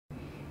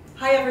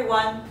Hi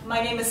everyone, my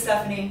name is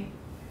Stephanie.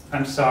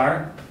 I'm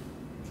Sar.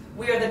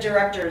 We are the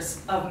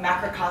directors of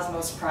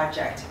Makrokosmos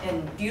Project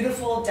in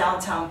beautiful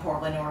downtown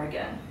Portland,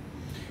 Oregon.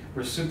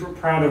 We're super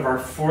proud of our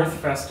 4th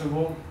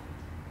festival,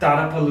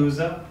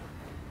 Dadapalooza.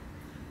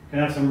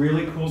 Gonna have some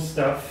really cool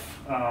stuff.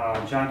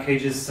 John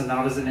Cage's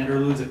Sonatas and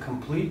Interludes, a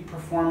complete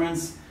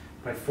performance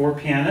by 4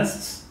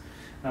 pianists.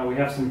 We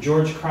have some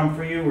George Crumb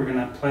for you. We're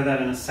gonna play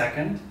that in a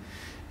second.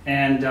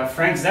 And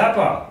Frank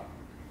Zappa.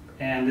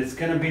 And it's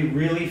going to be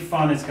really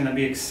fun. It's going to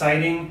be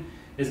exciting.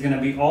 It's going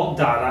to be all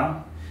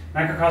Dada.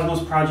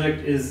 Makrokosmos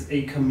Project is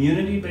a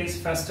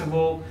community-based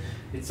festival.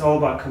 It's all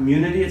about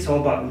community. It's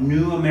all about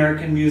new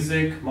American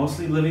music,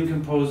 mostly living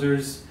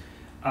composers.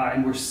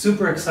 And we're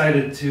super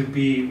excited to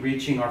be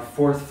reaching our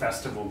 4th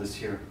festival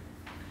this year.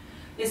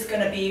 It's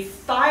going to be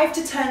 5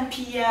 to 10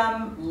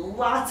 p.m.,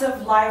 lots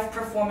of live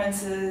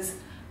performances,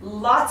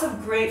 lots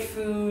of great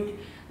food,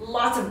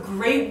 lots of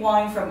great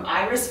wine from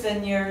Iris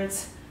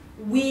Vineyards.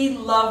 We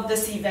love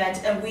this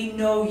event and we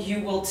know you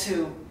will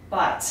too,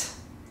 but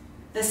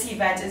this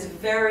event is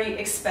very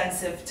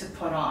expensive to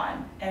put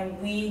on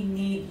and we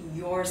need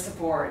your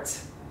support.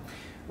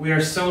 We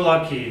are so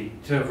lucky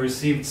to have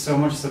received so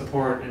much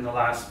support in the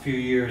last few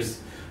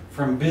years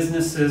from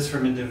businesses,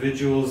 from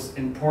individuals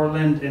in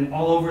Portland and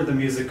all over the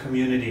music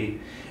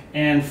community.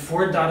 And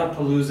for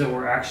Dadapalooza,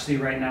 we're actually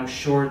right now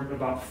short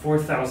about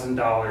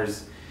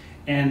 $4,000.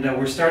 And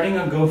we're starting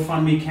a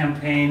GoFundMe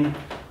campaign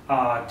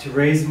to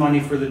raise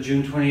money for the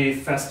June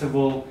 28th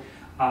festival.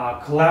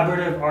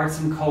 Collaborative Arts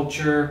and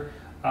Culture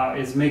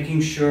is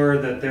making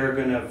sure that they're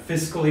going to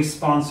fiscally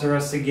sponsor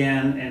us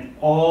again, and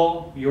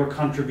all your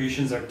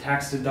contributions are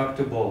tax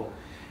deductible.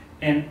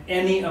 And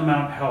any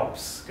amount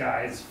helps,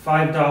 guys.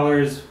 $5,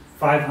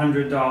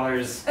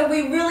 $500. And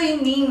we really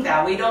mean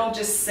that. We don't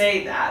just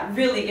say that.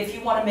 Really, if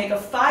you want to make a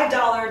 $5,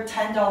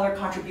 $10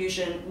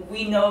 contribution,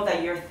 we know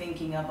that you're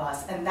thinking of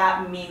us, and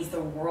that means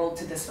the world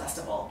to this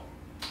festival.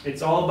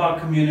 It's all about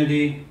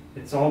community,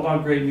 it's all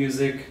about great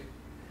music,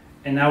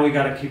 and now we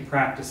got to keep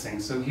practicing.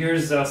 So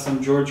here's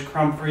some George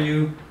Crumb for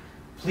you.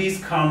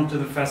 Please come to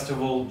the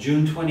festival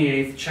June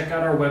 28th. Check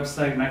out our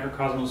website,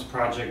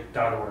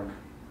 makrokosmosproject.org.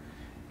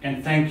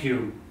 And thank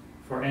you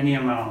for any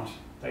amount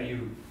that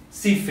you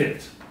see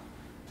fit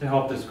to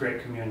help this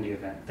great community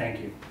event.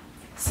 Thank you.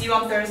 See you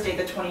on Thursday,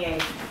 the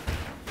 28th.